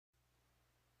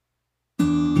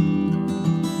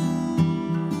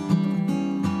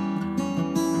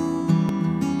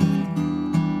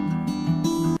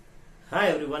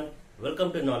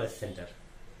Welcome to Knowledge Center.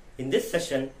 In this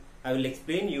session, I will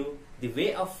explain you the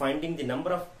way of finding the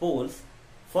number of poles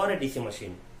for a DC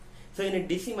machine. So in a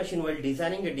DC machine, while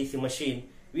designing a DC machine,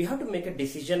 we have to make a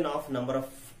decision of number of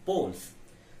poles.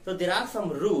 So there are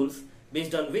some rules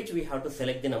based on which we have to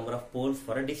select the number of poles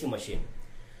for a DC machine.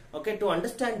 Okay, to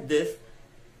understand this,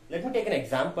 let me take an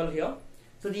example here.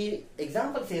 So the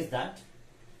example says that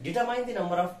determine the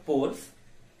number of poles,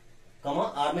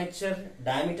 comma, armature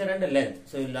diameter and length.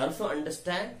 So you will also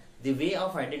understand the way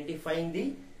of identifying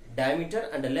the diameter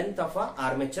and the length of a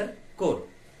armature core.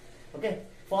 Okay,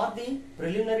 for the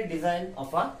preliminary design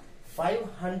of a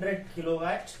 500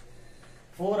 kilowatt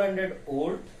 400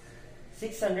 volt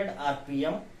 600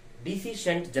 rpm DC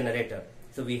shunt generator.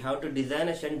 So we have to design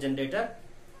a shunt generator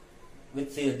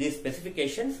with these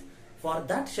specifications. For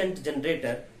that shunt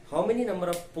generator, how many number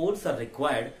of poles are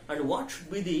required and what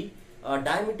should be the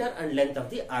diameter and length of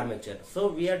the armature. So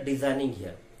we are designing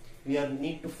here. We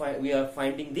are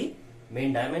finding the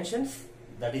main dimensions,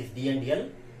 that is D and L,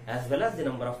 as well as the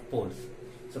number of poles.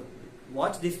 So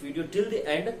watch this video till the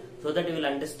end so that you will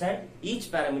understand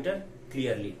each parameter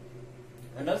clearly.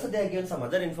 And also they have given some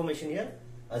other information here.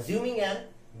 Assuming an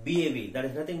BAV, that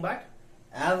is nothing but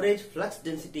average flux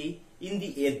density in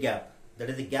the air gap,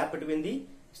 that is the gap between the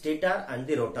stator and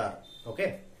the rotor,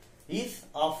 okay, is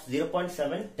of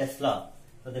 0.7 Tesla.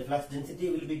 So the flux density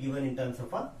will be given in terms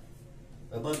of a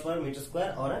Weber per meter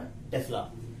square or a Tesla.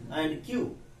 And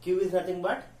Q is nothing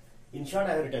but, in short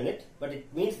I have written it, but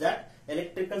it means that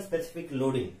electrical specific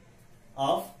loading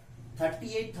of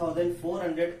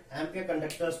 38,400 ampere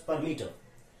conductors per meter.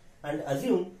 And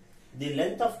assume the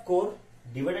length of core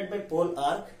divided by pole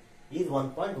arc is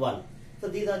 1.1. So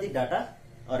these are the data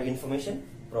or information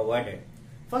provided.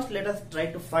 First let us try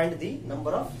to find the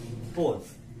number of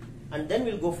poles and then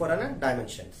we'll go for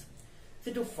dimensions.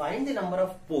 So to find the number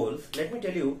of poles, let me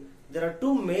tell you, there are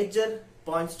two major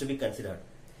points to be considered.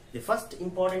 The very first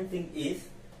important thing is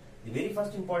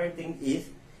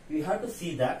we have to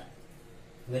see that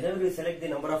whenever we select the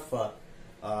number of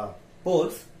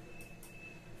poles,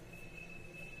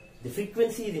 the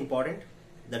frequency is important.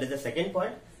 That is the second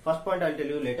point. First point I will tell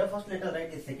you later. First let us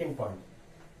write the second point.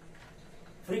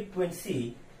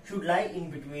 Frequency should lie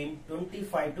in between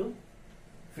 25 to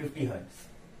 50 Hertz,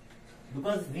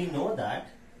 because we know that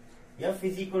F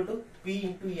is equal to P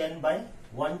into N by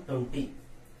 120.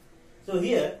 So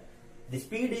here the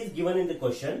speed is given in the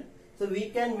question, so we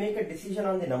can make a decision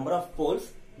on the number of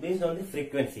poles based on the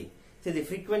frequency. So the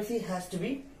frequency has to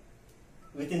be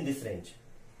within this range.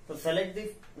 So select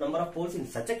the number of poles in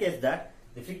such a case that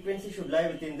the frequency should lie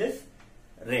within this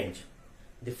range.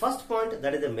 The first point,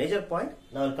 that is the major point.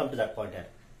 Now I will come to that point here.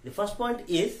 The first point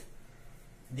is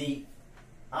the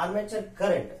armature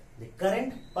current, the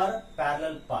current per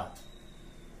parallel path.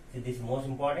 See, this is most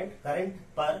important, current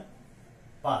per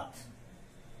path.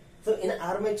 So in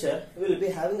armature we will be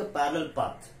having a parallel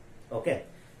path. Okay.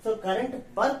 So current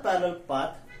per parallel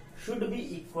path should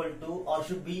be equal to, or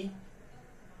should be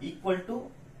equal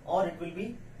to, or it will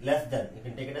be less than. You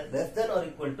can take it as less than or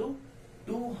equal to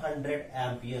 200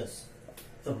 amperes.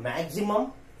 So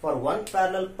maximum for one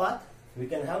parallel path we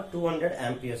can have 200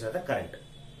 amperes as the current,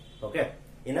 okay,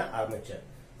 in an armature.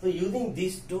 So using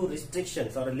these two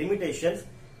restrictions or limitations,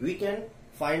 we can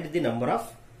find the number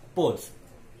of poles.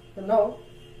 So now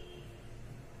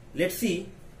let's see,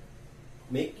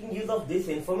 making use of this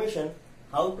information,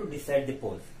 how to decide the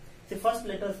poles. So first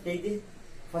let us take the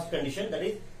first condition, that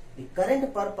is the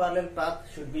current per parallel path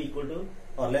should be equal to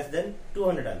or less than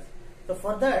 200 amps. So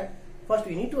for that, first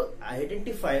we need to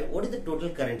identify what is the total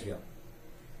current here,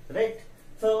 right?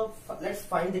 So let's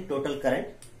find the total current.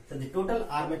 So the total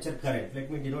armature current, let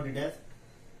me denote it as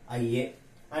IA,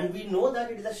 and we know that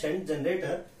it is a shunt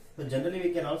generator, so generally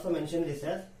we can also mention this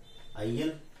as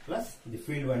IL plus the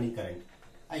field winding current,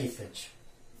 ISH.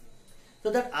 So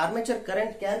that armature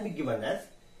current can be given as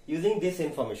using this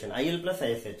information, IL plus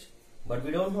ISH, but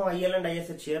we don't know IL and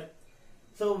ISH here.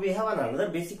 So we have another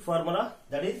basic formula,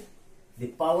 that is the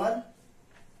power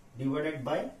divided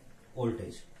by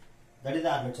voltage, that is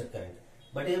the armature current.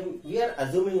 But we are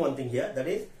assuming one thing here, that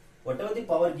is whatever the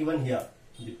power given here,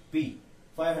 the P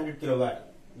 500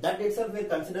 kilowatt, that itself we are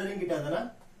considering it as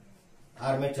an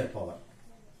armature power.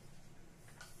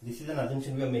 This is an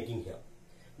assumption we are making here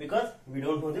because we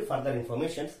don't know the further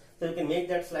information. So you can make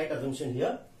that slight assumption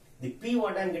here. The P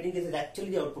what I am getting, this is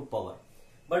actually the output power,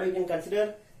 but we can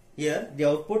consider here the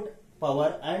output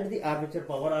power and the armature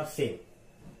power are same.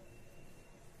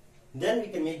 Then we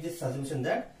can make this assumption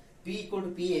that P equal to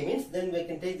PA means, then we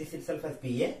can take this itself as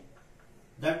PA,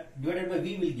 that divided by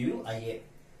V will give you IA.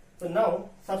 So now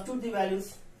substitute the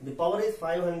values. The power is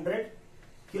 500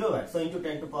 kilowatt. So into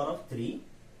 10 to the power of 3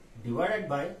 divided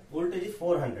by voltage is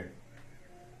 400.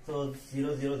 So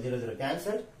 0, 0, 0, 0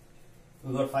 cancelled.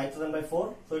 We got 5000 by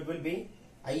 4. So it will be,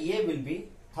 IA will be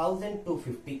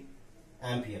 1250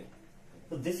 ampere.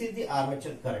 So this is the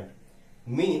armature current.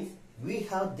 Means we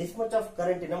have this much of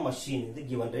current in a machine in the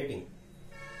given rating.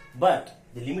 But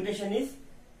the limitation is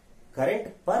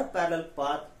current per parallel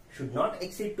path should not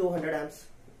exceed 200 amps.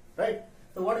 Right?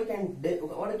 So what I can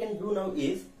do now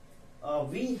is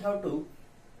we have to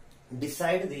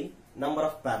decide the number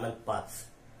of parallel paths.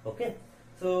 Okay.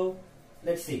 So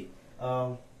let's see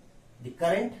the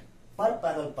current per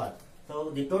parallel path. So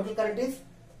the total current is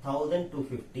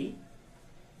 1250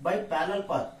 by parallel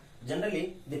path.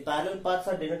 Generally the parallel paths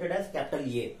are denoted as capital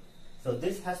A. So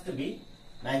this has to be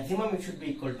maximum, it should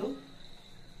be equal to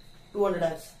 200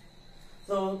 amps.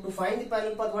 So to find the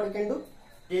parallel path, what you can do?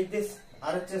 Take this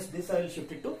RHS, this I will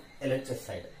shift it to LHS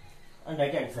side and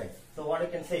right hand side. So what I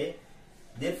can say,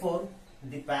 therefore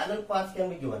the parallel paths can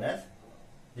be given as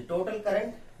the total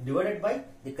current divided by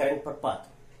the current per path.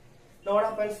 Now what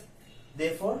happens?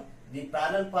 Therefore the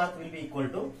parallel path will be equal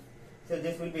to, so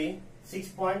this will be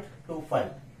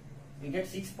 6.25. We get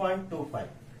 6.25.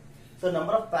 So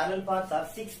number of parallel paths are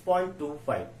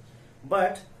 6.25.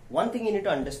 But one thing you need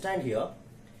to understand here,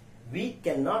 we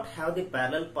cannot have the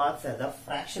parallel paths as a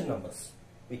fraction numbers.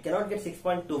 We cannot get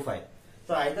 6.25.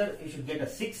 So either you should get a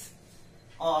 6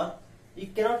 or you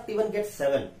cannot even get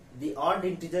 7. The odd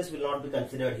integers will not be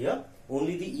considered here.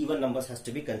 Only the even numbers has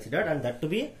to be considered, and that to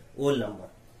be a whole number.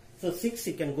 So 6,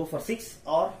 you can go for 6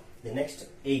 or the next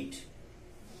 8.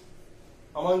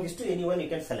 Among these two, anyone you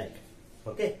can select.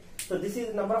 Okay. So this is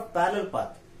the number of parallel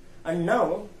path. And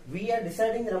now we are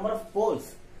deciding the number of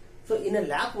poles. So in a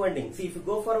lap winding, see, if you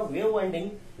go for a wave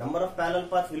winding, number of parallel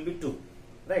paths will be 2.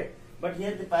 Right. But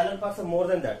here the parallel paths are more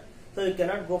than that. So you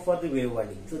cannot go for the wave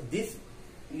winding. So this,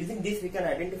 using this we can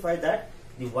identify that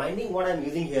the winding what I am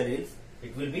using here is,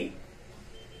 it will be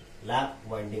lap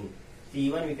winding. See,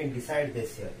 even we can decide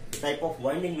this here. The type of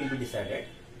winding will be decided.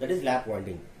 That is lap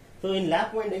winding. So in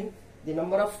lap winding, the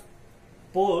number of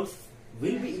poles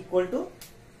will be equal to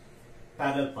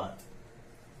parallel path.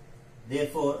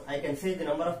 Therefore, I can say the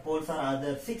number of poles are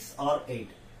either 6 or 8.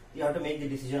 You have to make the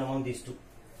decision among these two.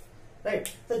 Right.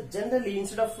 So generally,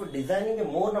 instead of designing a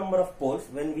more number of poles,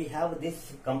 when we have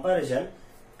this comparison,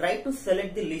 try to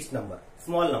select the least number,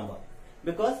 small number.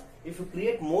 Because if you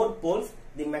create more poles,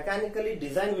 the mechanically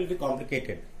design will be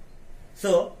complicated.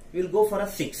 So we will go for a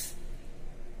 6.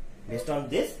 Based on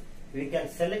this, we can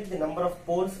select the number of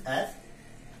poles as,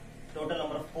 total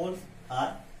number of poles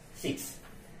are 6.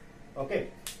 Okay.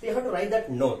 So you have to write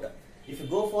that note. If you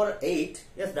go for 8,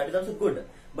 yes, that is also good.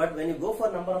 But when you go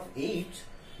for number of 8,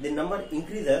 the number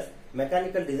increases,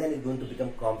 mechanical design is going to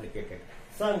become complicated.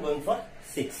 So I am going for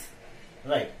 6.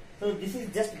 Right. So this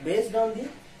is just based on the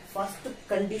first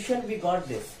condition we got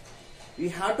this. We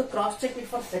have to cross check it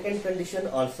for second condition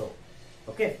also.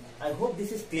 Okay. I hope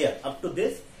this is clear. Up to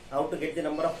this, how to get the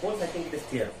number of poles, I think it is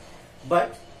clear.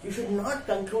 But you should not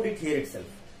conclude it here itself.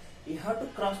 You have to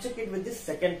cross check it with this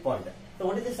second point. So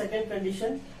what is the second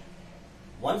condition?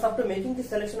 Once after making the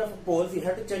selection of poles, you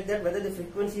have to check that whether the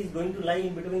frequency is going to lie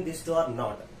in between these two or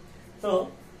not.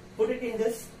 So put it in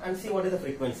this and see what is the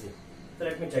frequency. So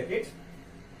let me check it.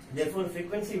 Therefore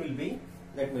frequency will be,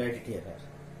 let me write it here.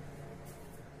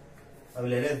 I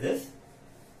will erase this.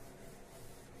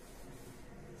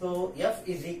 So F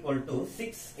is equal to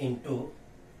 6 into,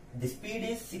 the speed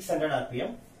is 600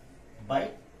 rpm by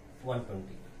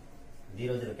 120.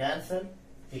 0, 0 cancel,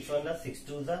 6 1 are 6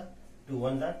 2 are 2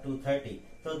 1 are 230.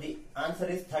 So the answer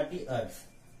is 30 hertz.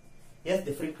 Yes,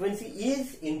 the frequency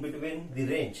is in between the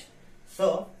range.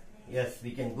 So yes,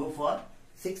 we can go for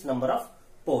 6 number of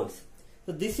poles.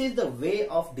 So this is the way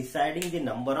of deciding the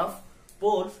number of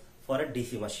poles for a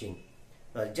DC machine.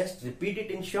 Just repeat it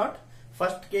in short.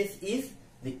 First case is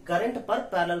the current per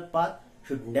parallel path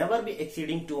should never be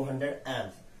exceeding 200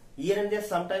 amps. Here and there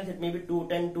sometimes it may be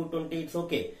 210, 220, it's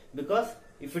okay. Because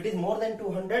if it is more than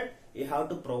 200, you have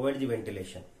to provide the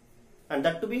ventilation. And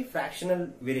that to be fractional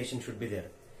variation should be there.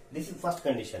 This is first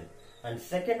condition. And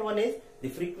second one is the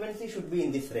frequency should be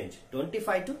in this range,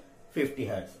 25 to 50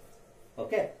 hertz.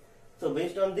 Okay. So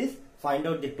based on this, find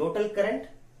out the total current,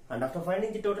 and after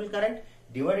finding the total current,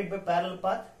 divided by parallel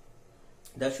path,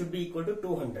 that should be equal to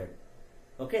 200.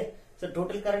 Okay. So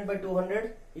total current by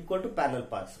 200 equal to parallel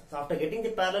paths. So after getting the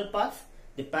parallel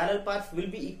paths will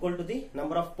be equal to the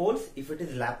number of poles if it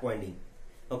is lap winding.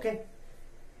 Okay.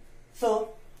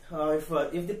 So if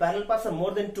the parallel paths are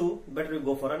more than 2, better you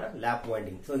go for a lap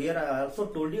winding. So here I also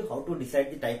told you how to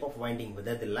decide the type of winding,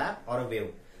 whether the lap or a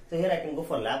wave. So here I can go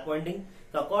for lap winding.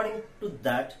 So according to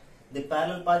that, the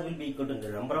parallel path will be equal to the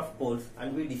number of poles,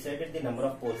 and we decided the number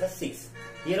of poles as 6.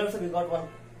 Here also we got one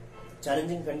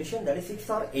challenging condition, that is 6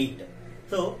 or 8.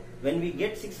 So when we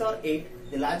get 6 or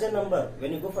 8, the larger number,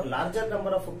 when you go for larger number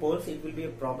of poles, it will be a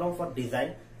problem for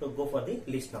design, so go for the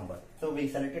least number. So we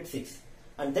selected 6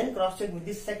 and then cross check with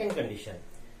this second condition.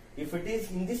 If it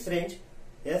is in this range,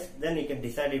 yes, then you can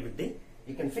decide it with the,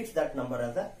 you can fix that number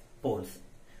as the poles.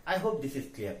 I hope this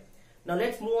is clear. Now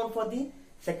let's move on for the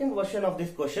second version of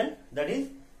this question, that is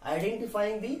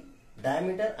identifying the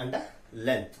diameter and the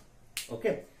length.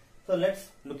 Okay, so let's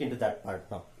look into that part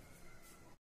now.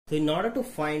 So in order to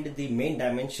find the main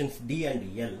dimensions D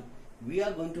and L, we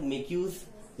are going to make use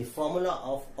the formula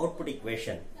of output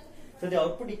equation. So the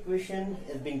output equation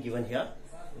has been given here.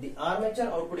 The armature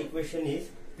output equation is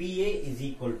PA is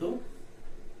equal to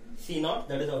C0,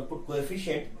 that is output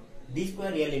coefficient, D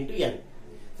square L into N.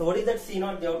 So what is that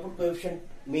C0? The output coefficient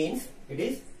means it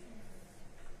is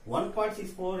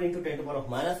 1.64 into 10 to the power of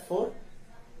minus 4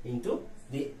 into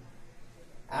the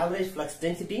average flux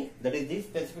density, that is the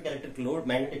specific electric load,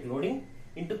 magnetic loading,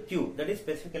 into Q, that is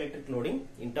specific electric loading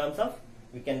in terms of,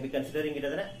 we can be considering it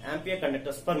as an ampere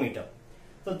conductors per meter.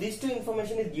 So these two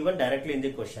information is given directly in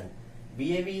the question.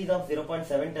 BAV is of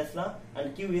 0.7 Tesla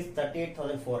and Q is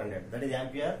 38,400, that is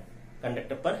ampere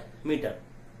conductor per meter.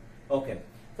 Okay,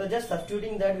 so just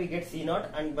substituting that we get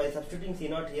C0, and by substituting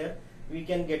C0 here we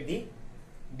can get the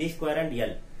D square and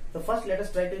L. So first let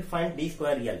us try to find D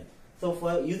square L. So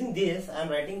for using this, I am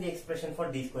writing the expression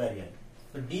for D square L.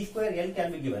 So D square L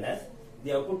can be given as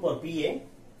the output for PA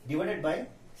divided by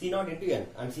C0 into N,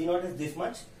 and C0 is this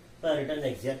much, so I written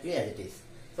exactly as it is.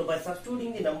 So by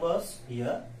substituting the numbers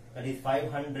here, that is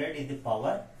 500 is the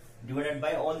power divided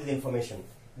by all this information.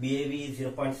 BAV is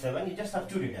 0.7, you just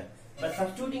substitute it. By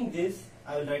substituting this,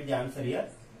 I will write the answer here.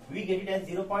 We get it as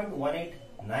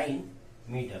 0.189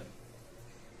 meter.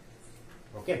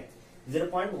 Okay,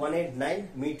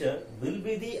 0.189 meter will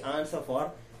be the answer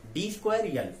for D square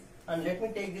L. And let me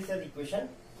take this as equation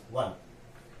 1.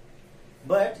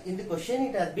 But in the question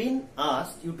it has been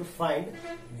asked you to find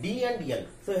D and L.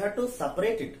 So you have to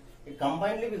separate it.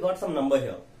 Combinedly we got some number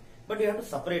here, but you have to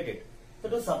separate it. So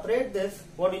to separate this,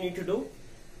 what you need to do,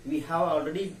 we have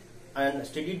already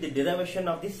studied the derivation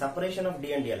of the separation of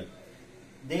D and L.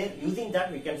 There, using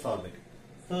that we can solve it.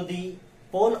 So the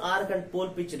pole arc and pole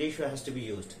pitch ratio has to be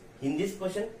used. In this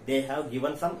question they have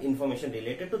given some information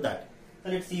related to that. So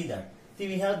let's see that. See,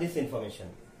 we have this information.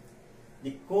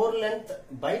 The core length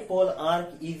by pole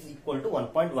arc is equal to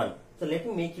 1.1. So let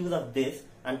me make use of this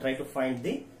and try to find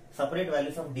the separate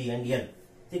values of D and L.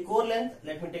 The core length,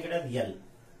 let me take it as L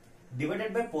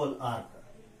divided by pole arc.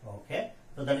 Okay,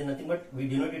 so that is nothing but we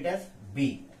denote it as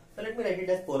B. So let me write it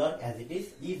as pole arc as it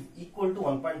is equal to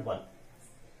 1.1.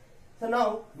 So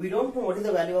now we don't know what is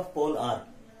the value of pole arc.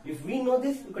 If we know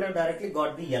this, we could have directly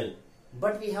got the L.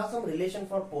 But we have some relation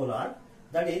for pole arc,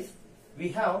 that is we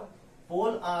have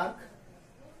pole arc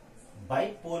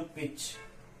by pole pitch,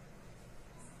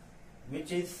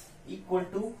 which is equal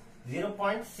to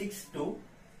 0.6 to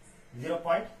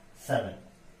 0.7.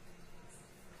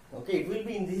 Okay, it will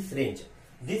be in this range.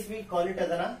 This we call it as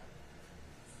a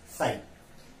psi.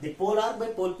 The pole arc by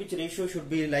pole pitch ratio should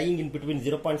be lying in between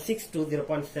 0.6 to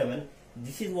 0.7.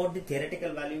 This is what the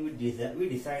theoretical value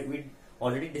we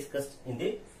already discussed in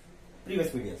the previous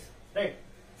videos, right?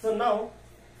 So now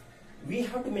we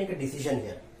have to make a decision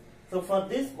here. So for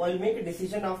this, I will make a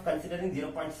decision of considering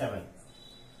 0.7.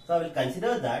 So I will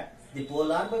consider that the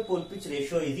pole arc by pole pitch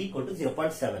ratio is equal to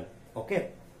 0.7.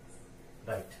 Okay,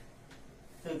 right.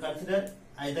 So you consider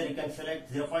either you can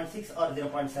select 0.6 or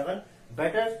 0.7.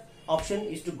 Better option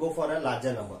is to go for a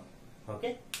larger number.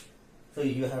 Okay, so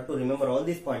you have to remember all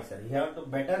these points, sir. You have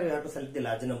to select the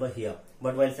larger number here.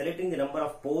 But while selecting the number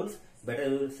of poles, better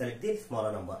you will select the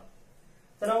smaller number.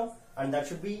 So now, and that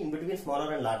should be in between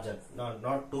smaller and larger,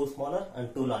 not too smaller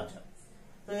and too larger.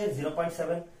 So here is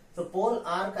 0.7. So pole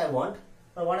arc I want.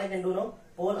 So what I can do now?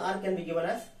 Pole arc can be given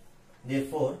as,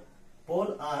 therefore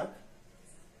pole arc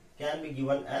can be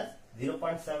given as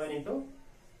 0.7 into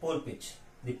pole pitch.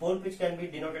 The pole pitch can be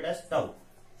denoted as tau.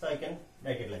 So I can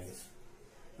write it like this.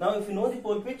 Now if you know the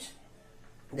pole pitch,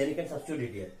 then you can substitute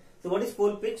it here. So what is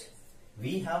pole pitch?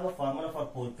 We have a formula for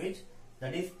pole pitch,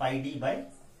 that is pi d by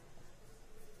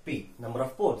p, number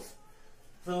of poles.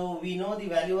 So we know the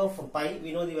value of pi,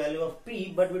 we know the value of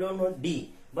p, but we don't know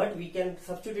d. But we can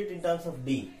substitute it in terms of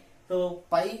d. So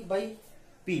pi by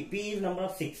p, p is number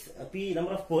of 6, p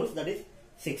number of poles, that is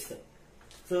 6.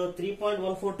 So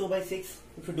 3.142 by 6,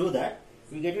 if you do that,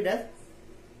 we get it as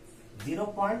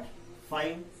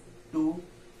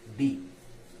 0.52d.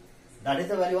 That is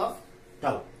the value of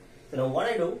tau. So now what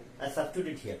I do, I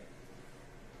substitute it here.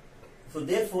 So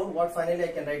therefore, what finally I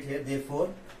can write here, therefore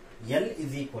L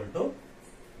is equal to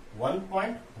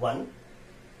 1.1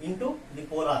 into the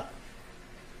pole arc.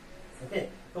 Okay,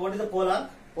 so what is the pole arc?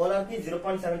 Pole arc is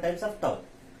 0.7 times of tau.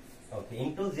 Okay,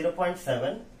 into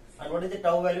 0.7, and what is the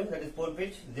tau value? That is pole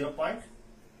pitch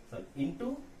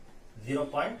into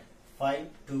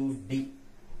 0.52D.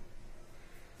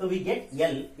 So we get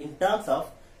L in terms of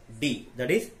D,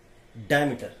 that is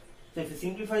diameter. So if you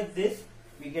simplify this,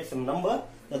 we get some number.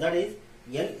 So that is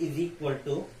L is equal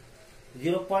to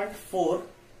 0.4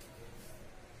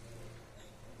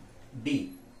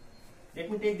 D.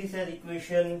 Let me take this as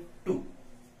equation 2.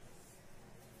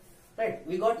 Right,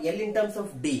 we got L in terms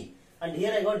of D, and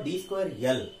here I got D square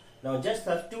L. Now just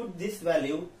substitute this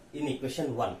value in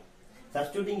equation 1.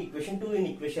 Substituting equation 2 in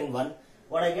equation 1,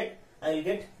 what I get? I will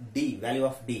get D, value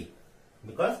of D,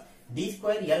 because D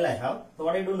square L I have. So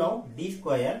what I do now, D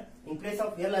square, in place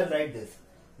of L I will write this,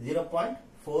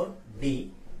 0.4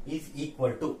 D is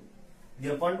equal to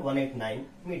 0.189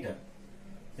 meter.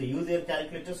 So use your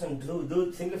calculators and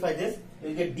do simplify this. You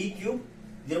will get D cube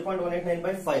 0.189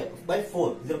 by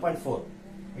 4, 0.4.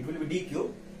 It will be D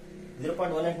cube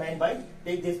 0.189 by,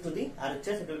 take this to the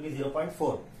RHS, it will be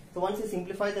 0.4. So once you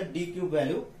simplify the D cube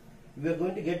value, we are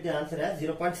going to get the answer as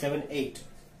 0.78.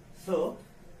 So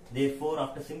therefore,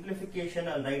 after simplification,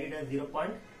 I will write it as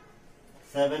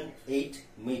 0.78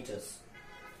 meters.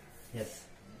 Yes.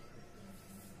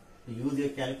 So use your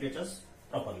calculators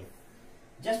properly.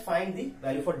 Just find the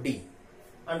value for D,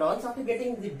 and once after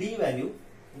getting the D value,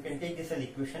 you can take this as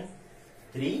equation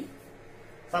 3.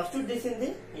 Substitute this in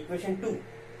the equation 2,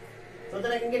 so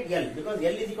that I can get L, because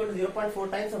L is equal to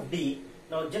 0.4 times of D.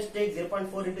 Now just take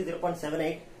 0.4 into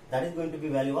 0.78. That is going to be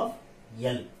value of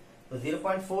L. So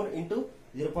 0.4 into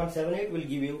 0.78 will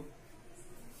give you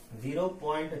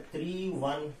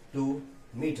 0.312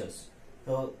 meters.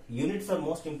 So units are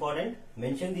most important.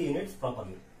 Mention the units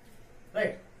properly.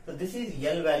 Right. So this is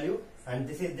L value, and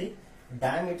this is the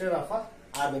diameter of a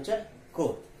armature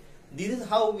core. This is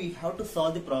how we have to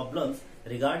solve the problems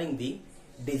regarding the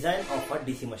design of a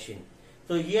DC machine.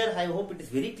 So here I hope it is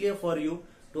very clear for you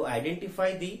to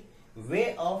identify the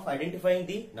way of identifying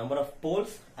the number of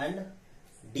poles and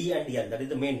D and L, that is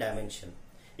the main dimension.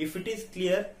 If it is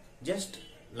clear, just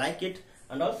like it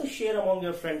and also share among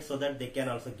your friends so that they can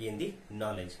also gain the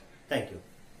knowledge. Thank you.